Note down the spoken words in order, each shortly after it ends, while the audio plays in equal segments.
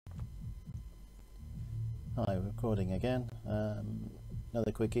Hi, recording again.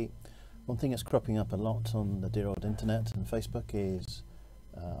 Another quickie. One thing that's cropping up a lot on the dear old internet and Facebook is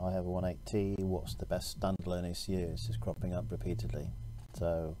I have a 180T, what's the best standalone ECU? This is cropping up repeatedly.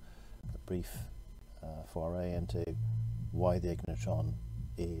 So a brief foray into why the Ignitron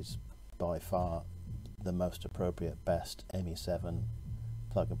is by far the most appropriate, best Me7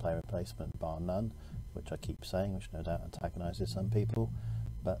 plug and play replacement bar none, which I keep saying, which no doubt antagonises some people.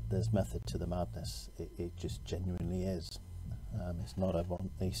 But there's method to the madness. It just genuinely is. It's not a one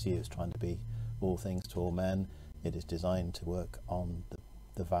ECU is trying to be all things to all men. It is designed to work on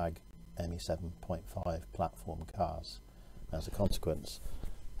the VAG Me7.5 platform cars. As a consequence,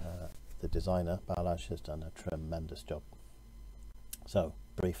 the designer Balazs has done a tremendous job. So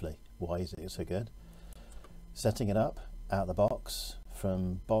briefly, why is it so good? Setting it up out of the box,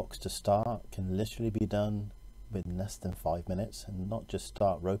 from box to start, can literally be done in less than 5 minutes, and not just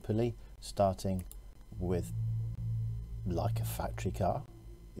start ropily, starting with like a factory car.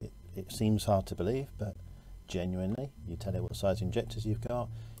 It seems hard to believe, but genuinely, you tell it what size injectors you've got,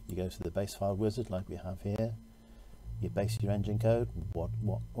 you go to the base file wizard like we have here, you base your engine code,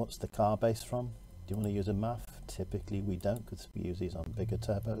 what's the car based from. Do you want to use a MAF? Typically we don't, because we use these on bigger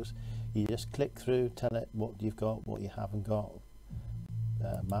turbos. You just click through, tell it what you've got, what you haven't got,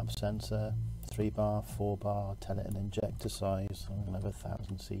 map sensor, 3 bar, 4 bar, tell it an injector size, I'm going to have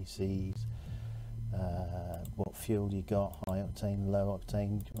 1000 cc's, what fuel you got, high octane, low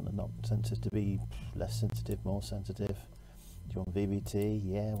octane, do you want the knock sensors to be less sensitive, more sensitive, do you want VVT,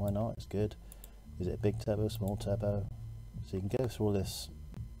 yeah, why not, it's good, is it a big turbo, small turbo, so you can go through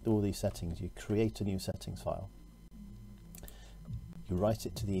all these settings, you create a new settings file, you write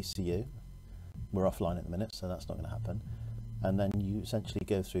it to the ECU, we're offline at the minute so that's not going to happen. And then you essentially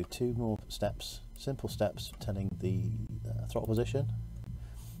go through 2 more steps, simple steps, telling the throttle position.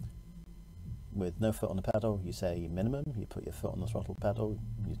 With no foot on the pedal, you say minimum, you put your foot on the throttle pedal,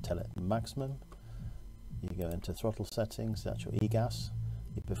 you tell it maximum. You go into throttle settings, the actual EGAS,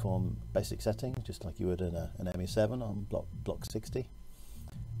 you perform basic settings, just like you would in an ME7 on block 60.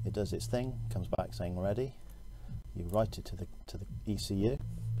 It does its thing, comes back saying ready. You write it to the ECU,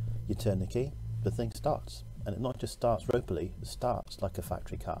 you turn the key, the thing starts. And it not just starts ropily, it starts like a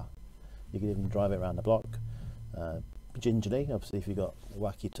factory car. You can even drive it around the block gingerly, obviously if you've got a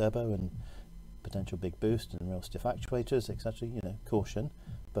wacky turbo and potential big boost and real stiff actuators, etc., you know, caution,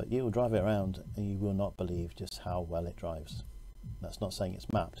 but you will drive it around and you will not believe just how well it drives. That's not saying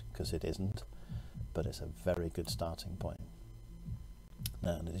it's mapped, because it isn't, but it's a very good starting point.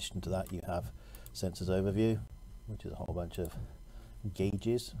 Now in addition to that, you have sensors overview, which is a whole bunch of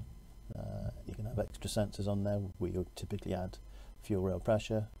gauges. You can have extra sensors on there. We typically add fuel rail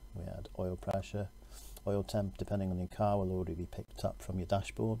pressure, we add oil pressure, oil temp depending on your car will already be picked up from your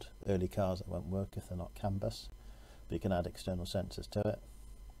dashboard. Early cars that won't work if they're not CAN bus, but you can add external sensors to it.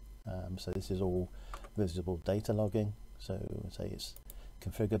 So this is all visible data logging, so say it's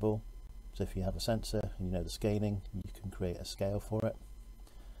configurable, so if you have a sensor and you know the scaling, you can create a scale for it.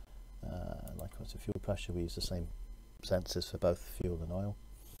 Like what's the fuel pressure, we use the same sensors for both fuel and oil.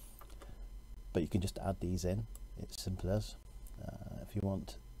 But you can just add these in, it's simple as. If you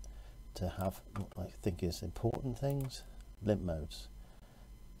want to have what I think is important things, limp modes.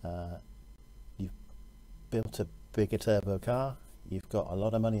 You've built a bigger turbo car, you've got a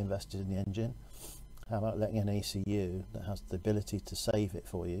lot of money invested in the engine. How about letting an ECU that has the ability to save it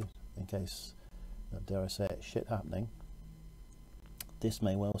for you in case, dare I say it, shit happening? This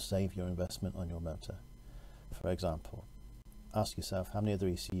may well save your investment on your motor. For example, ask yourself how many other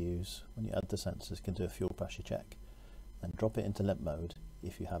ECUs, when you add the sensors, can do a fuel pressure check, and drop it into limp mode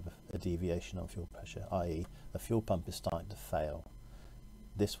if you have a deviation on fuel pressure, i.e. a fuel pump is starting to fail.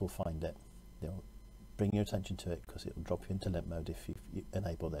 This will find it. It'll bring your attention to it because it will drop you into limp mode if you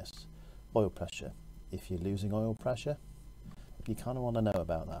enable this. Oil pressure. If you're losing oil pressure, you kind of want to know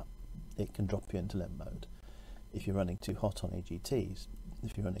about that. It can drop you into limp mode. If you're running too hot on EGTs,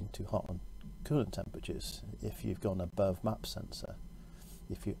 if you're running too hot on coolant temperatures, if you've gone above map sensor,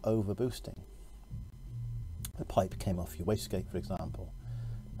 if you're over boosting, a pipe came off your wastegate for example,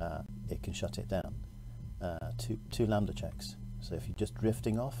 it can shut it down. Two lambda checks, so if you're just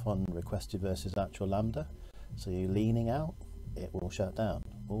drifting off on requested versus actual lambda, so you're leaning out, it will shut down.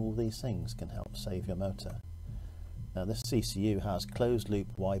 All these things can help save your motor. Now this CCU has closed loop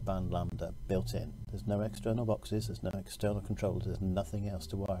wideband lambda built in. There's no external boxes, there's no external controllers, there's nothing else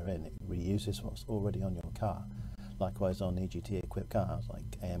to wire in. It reuses what's already on your car. Likewise on EGT equipped cars like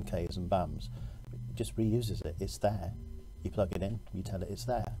AMKs and BAMs. It just reuses it, it's there. You plug it in, you tell it it's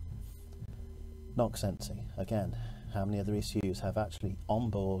there. Knock sensing, again, how many other ECUs have actually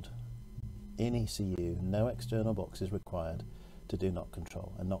onboard in ECU, no external boxes required to do knock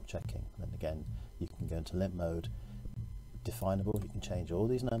control and knock checking. And again, you can go into limp mode, definable, you can change all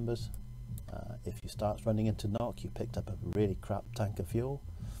these numbers. If you start running into knock, you picked up a really crap tank of fuel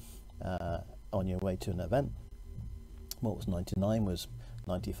on your way to an event. What was 99 was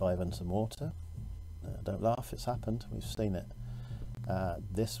 95 and some water. Don't laugh, it's happened, we've seen it.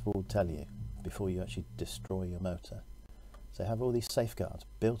 This will tell you before you actually destroy your motor. So have all these safeguards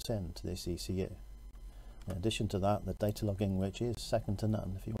built into this ECU. In addition to that, the data logging, which is second to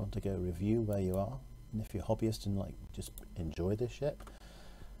none if you want to go review where you are, and if you're a hobbyist and like just enjoy this ship.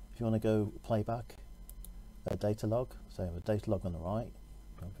 If you want to go play back a data log, so a data log on the right,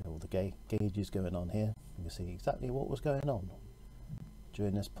 all the gauges going on here, you can see exactly what was going on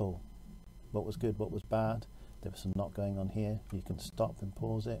during this pull. What was good, what was bad. There was some knock going on here. You can stop and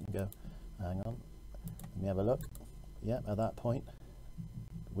pause it and go, hang on, let me have a look. Yep, at that point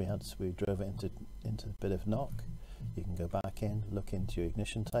we drove it into a bit of knock. You can go back in, look into your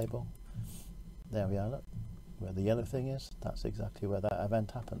ignition table. There we are, look where the yellow thing is. That's exactly where that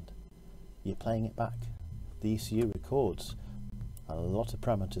event happened. You're playing it back. The ECU records a lot of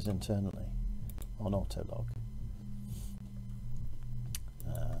parameters internally on autolog.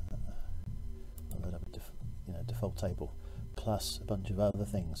 Default table plus a bunch of other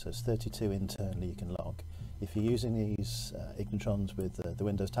things. So it's 32 internally you can log. If you're using these Ignitrons with the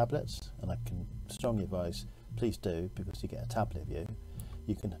Windows tablets, and I can strongly advise please do, because you get a tablet view,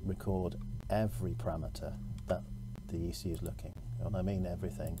 you can record every parameter that the ECU is looking. And I mean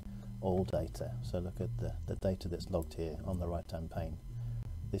everything, all data. So look at the data that's logged here on the right hand pane.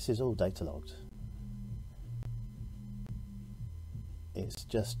 This is all data logged. It's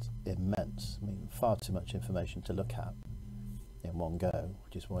just immense. I mean, far too much information to look at in one go,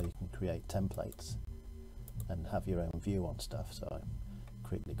 which is why you can create templates and have your own view on stuff. So I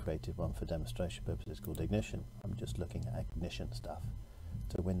quickly created one for demonstration purposes called Ignition. I'm just looking at ignition stuff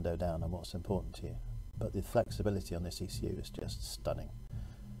to window down on what's important to you. But the flexibility on this ECU is just stunning.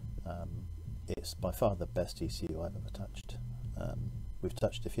 It's by far the best ECU I've ever touched. We've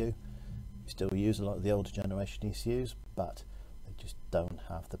touched a few. We still use a lot of the older generation ECUs, but they just don't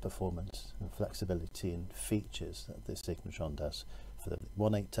have the performance and flexibility and features that this Ignitron does for the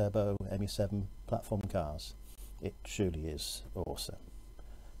 1.8 turbo Me7 platform cars. It truly is awesome.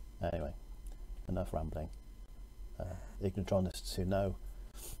 Anyway, enough rambling. Ignitronists who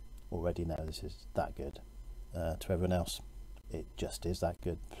already know this is that good. To everyone else, it just is that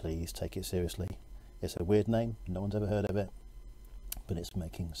good. Please take it seriously. It's a weird name, no one's ever heard of it, but it's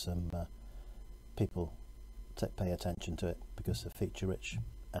making some people pay attention to it because the feature rich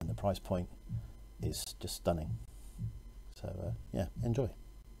and the price point is just stunning. So yeah, enjoy.